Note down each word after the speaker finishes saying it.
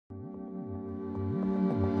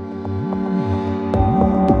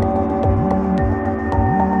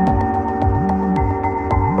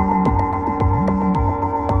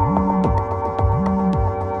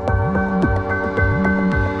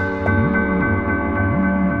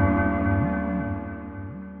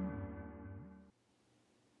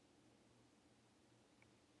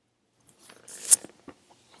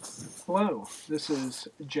Hello, this is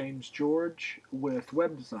James George with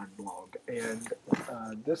Web Design Blog, and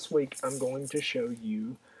this week I'm going to show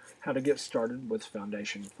you how to get started with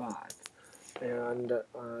Foundation 5. And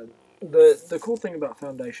the cool thing about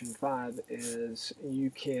Foundation 5 is you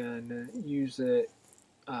can use it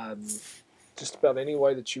just about any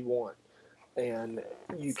way that you want. And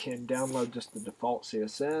you can download just the default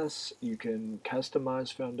CSS, you can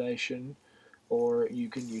customize Foundation, or you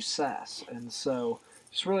can use Sass. And so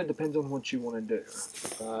it just really depends on what you want to do.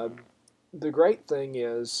 The great thing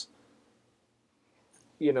is,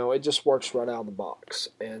 it just works right out of the box.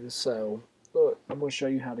 And so look, I'm going to show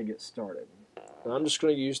you how to get started. And I'm just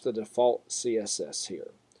going to use the default CSS here.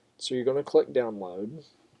 So you're going to click download,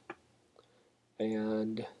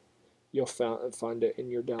 and you'll find it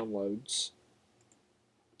in your downloads.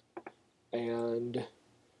 And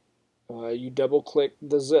you double click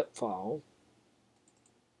the zip file,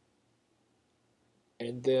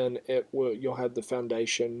 and then you'll have the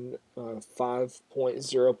Foundation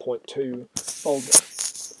 5.0.2 folder.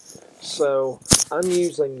 So I'm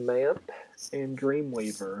using MAMP and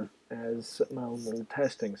Dreamweaver as my own little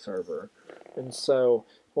testing server, and so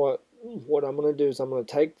what I'm going to do is I'm going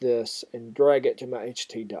to take this and drag it to my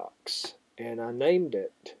htdocs, and I named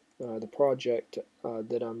it the project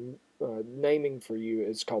that I'm naming for you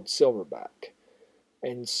is called Silverback.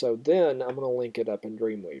 And so then I'm going to link it up in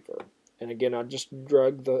Dreamweaver. And again, I just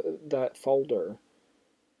drug that folder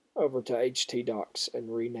over to htdocs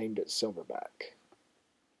and renamed it Silverback.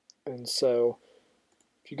 And so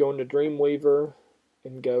if you go into Dreamweaver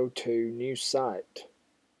and go to New Site,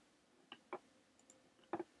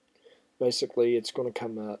 basically it's going to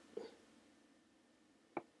come up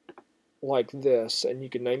like this, and you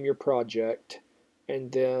can name your project,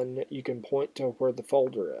 and then you can point to where the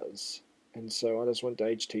folder is. And so I just went to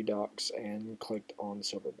htdocs and clicked on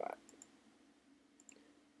Silverback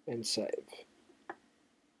and save.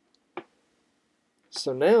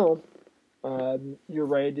 So now you're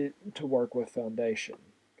ready to work with Foundation,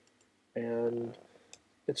 and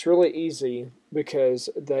it's really easy because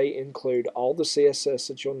they include all the CSS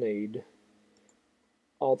that you'll need,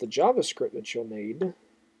 all the JavaScript that you'll need,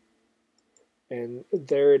 and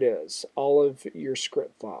there it is, all of your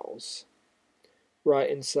script files right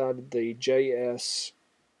inside the JS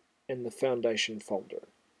and the Foundation folder.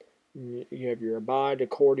 You have your Abide,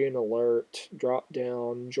 Accordion, Alert, Drop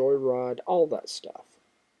Down, Joyride, all that stuff.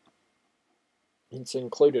 It's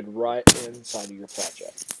included right inside of your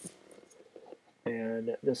project.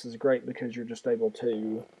 And this is great because you're just able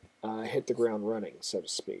to hit the ground running, so to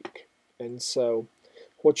speak. And so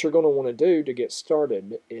what you're going to want to do to get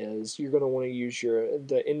started is you're going to want to use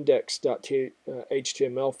the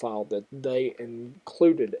index.html file that they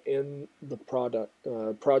included in the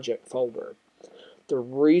project folder. The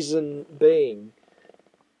reason being,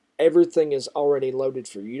 everything is already loaded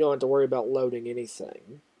for you. You don't have to worry about loading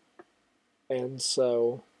anything. And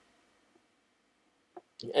so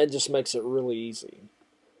it just makes it really easy.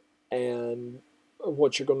 And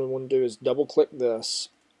what you're going to want to do is double click this,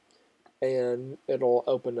 and it'll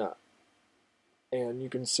open up, and you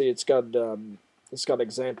can see it's got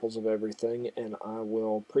examples of everything, and I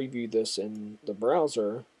will preview this in the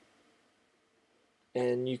browser,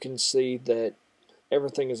 and you can see that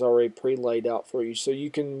everything is already pre-laid out for you, so you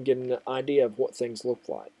can get an idea of what things look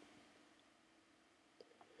like.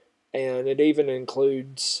 And it even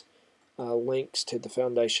includes links to the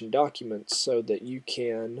Foundation documents so that you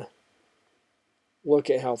can look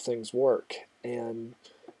at how things work. And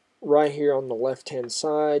right here on the left hand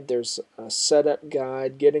side, there's a setup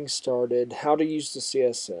guide, getting started, how to use the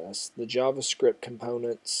CSS, the JavaScript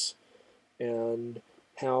components, and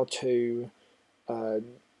how to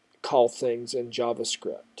call things in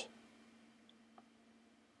JavaScript.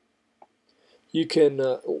 You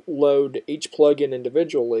can load each plugin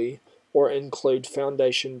individually or include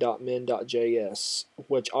foundation.min.js,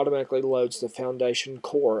 which automatically loads the Foundation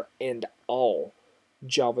core and all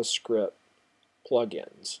JavaScript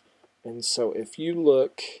plugins. And so if you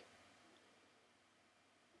look,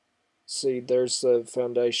 see there's the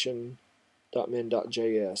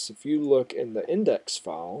foundation.min.js. If you look in the index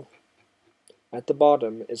file, at the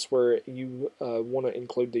bottom is where you want to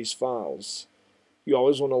include these files. You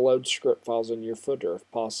always want to load script files in your footer if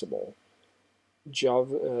possible.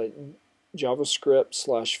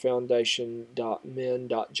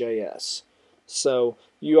 JavaScript/foundation.min.js. So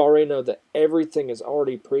you already know that everything is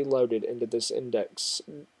already preloaded into this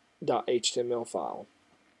index.html file.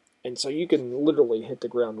 And so you can literally hit the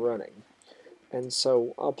ground running. And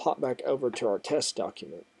so I'll pop back over to our test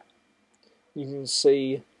document. You can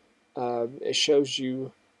see it shows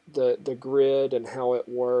you the grid and how it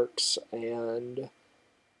works, and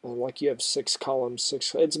like you have 6 columns,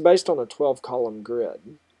 it's based on a 12 column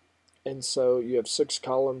grid. And so you have 6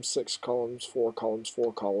 columns, 6 columns, 4 columns,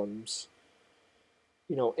 4 columns.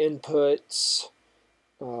 Inputs,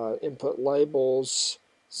 input labels,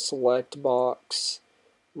 select box,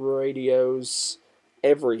 radios,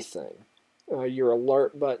 everything. Your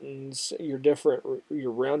alert buttons, your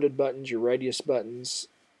rounded buttons, your radius buttons,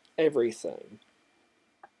 everything.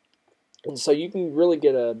 And so you can really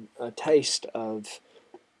get a taste of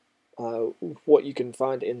what you can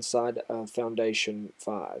find inside of Foundation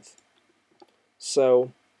 5.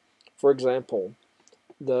 So, for example,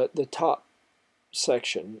 the top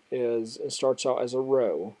section starts out as a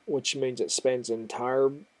row, which means it spans the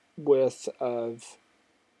entire width of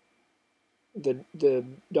the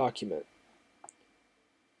document.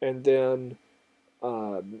 And then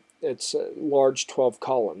it's a large 12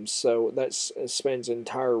 columns, so that spans the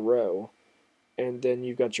entire row. And then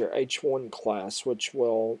you've got your H1 class, which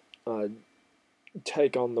will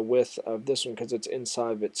take on the width of this one because it's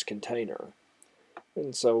inside of its container.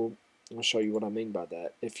 And so I'll show you what I mean by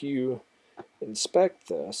that. If you inspect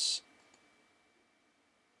this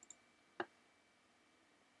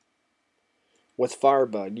with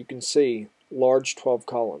Firebug, you can see large 12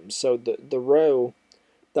 columns. So the row,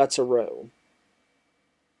 that's a row.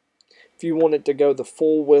 If you want it to go the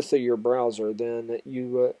full width of your browser, then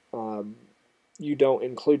you don't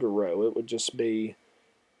include a row. It would just be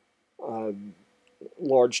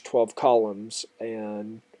large 12 columns,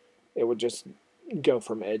 and it would just go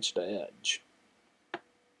from edge to edge.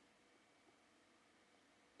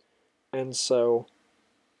 And so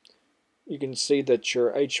you can see that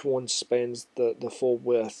your H1 spans the full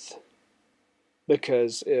width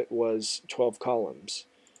because it was 12 columns.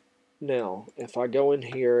 Now, if I go in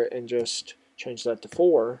here and just change that to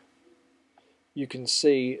 4, you can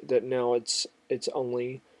see that now it's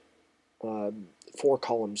only 4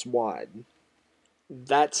 columns wide.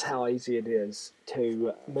 That's how easy it is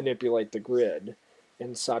to manipulate the grid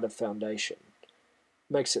inside of Foundation.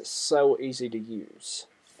 Makes it so easy to use.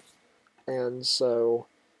 And so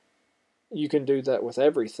you can do that with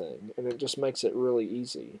everything, and it just makes it really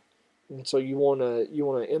easy. And so you want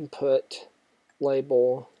to input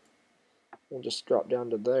label. We'll just drop down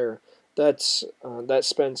to there. That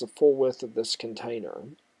spans the full width of this container,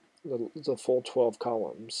 the full 12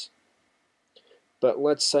 columns. But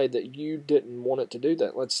let's say that you didn't want it to do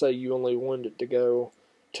that. Let's say you only wanted it to go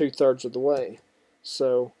 2/3 of the way.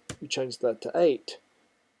 So you change that to 8,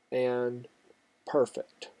 and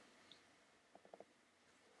perfect.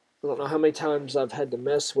 I don't know how many times I've had to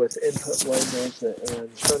mess with input labels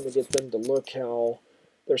and trying to get them to look how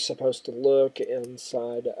they're supposed to look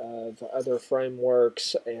inside of other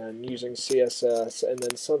frameworks and using CSS, and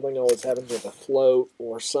then something always happens with a float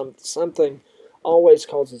or something always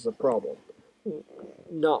causes a problem.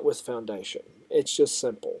 Not with Foundation. It's just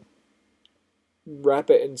simple.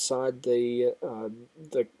 Wrap it inside the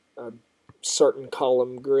certain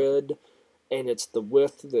column grid, and it's the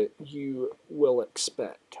width that you will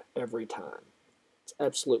expect every time. It's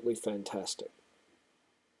absolutely fantastic.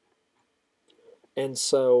 And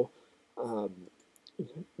so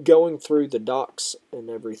going through the docs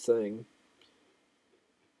and everything,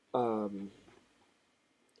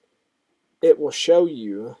 it will show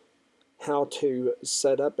you how to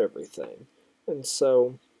set up everything. And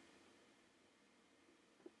so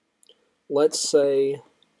let's say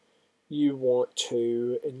you want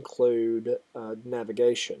to include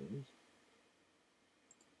navigation.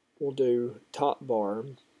 We'll do top bar,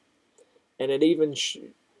 and it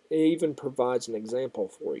even provides an example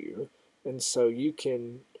for you. And so you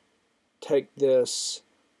can take this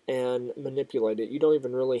and manipulate it. You don't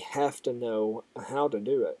even really have to know how to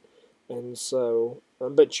do it. And so,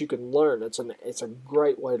 but you can learn. It's a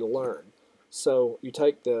great way to learn. So you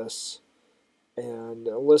take this, and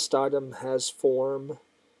a list item has form,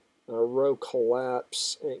 a row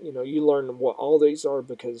collapse. You learn what all these are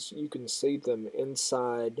because you can see them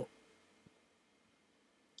inside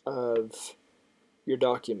of your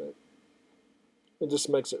document. It just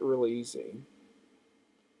makes it really easy.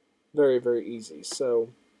 Very, very easy. So,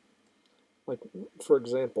 like, for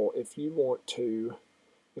example, if you want to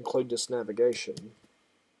include this navigation,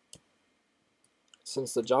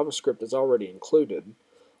 since the JavaScript is already included,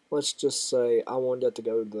 let's just say I want that to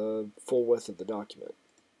go the full width of the document.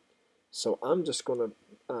 So I'm just going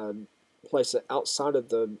to place it outside of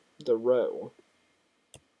the row,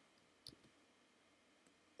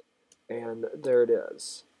 and there it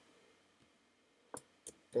is.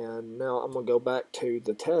 And now I'm going to go back to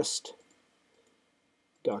the test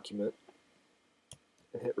document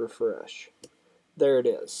and hit refresh. There it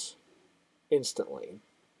is, instantly.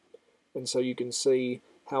 And so you can see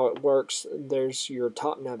how it works. There's your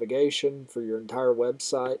top navigation for your entire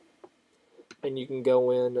website, and you can go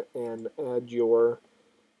in and add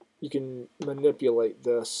you can manipulate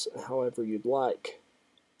this however you'd like.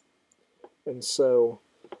 And so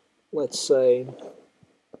let's say,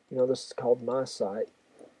 this is called my site.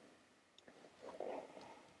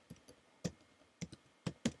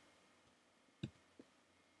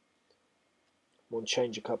 I'm going to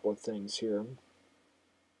change a couple of things here.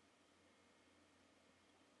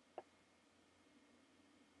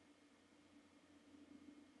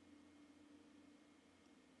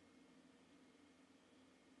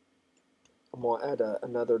 I'm going to add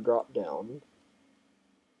another drop down.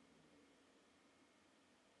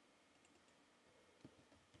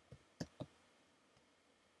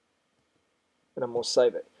 And I'm going to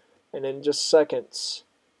save it. And in just seconds,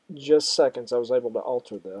 I was able to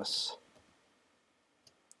alter this.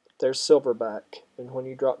 There's Silverback, and when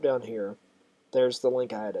you drop down here, there's the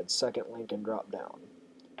link I added, second link and drop down.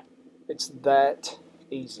 It's that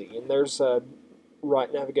easy. And there's a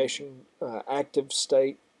right navigation active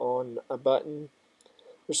state on a button.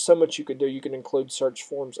 There's so much you could do. You can include search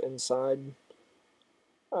forms inside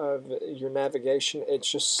of your navigation.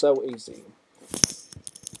 It's just so easy.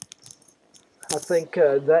 I think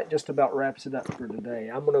that just about wraps it up for today.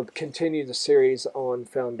 I'm going to continue the series on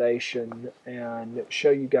Foundation and show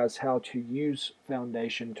you guys how to use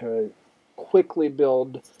Foundation to quickly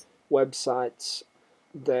build websites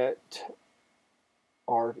that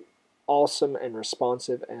are awesome and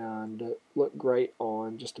responsive and look great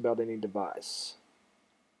on just about any device.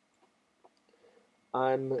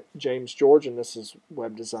 I'm James George, and this is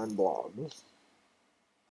Web Design Blog.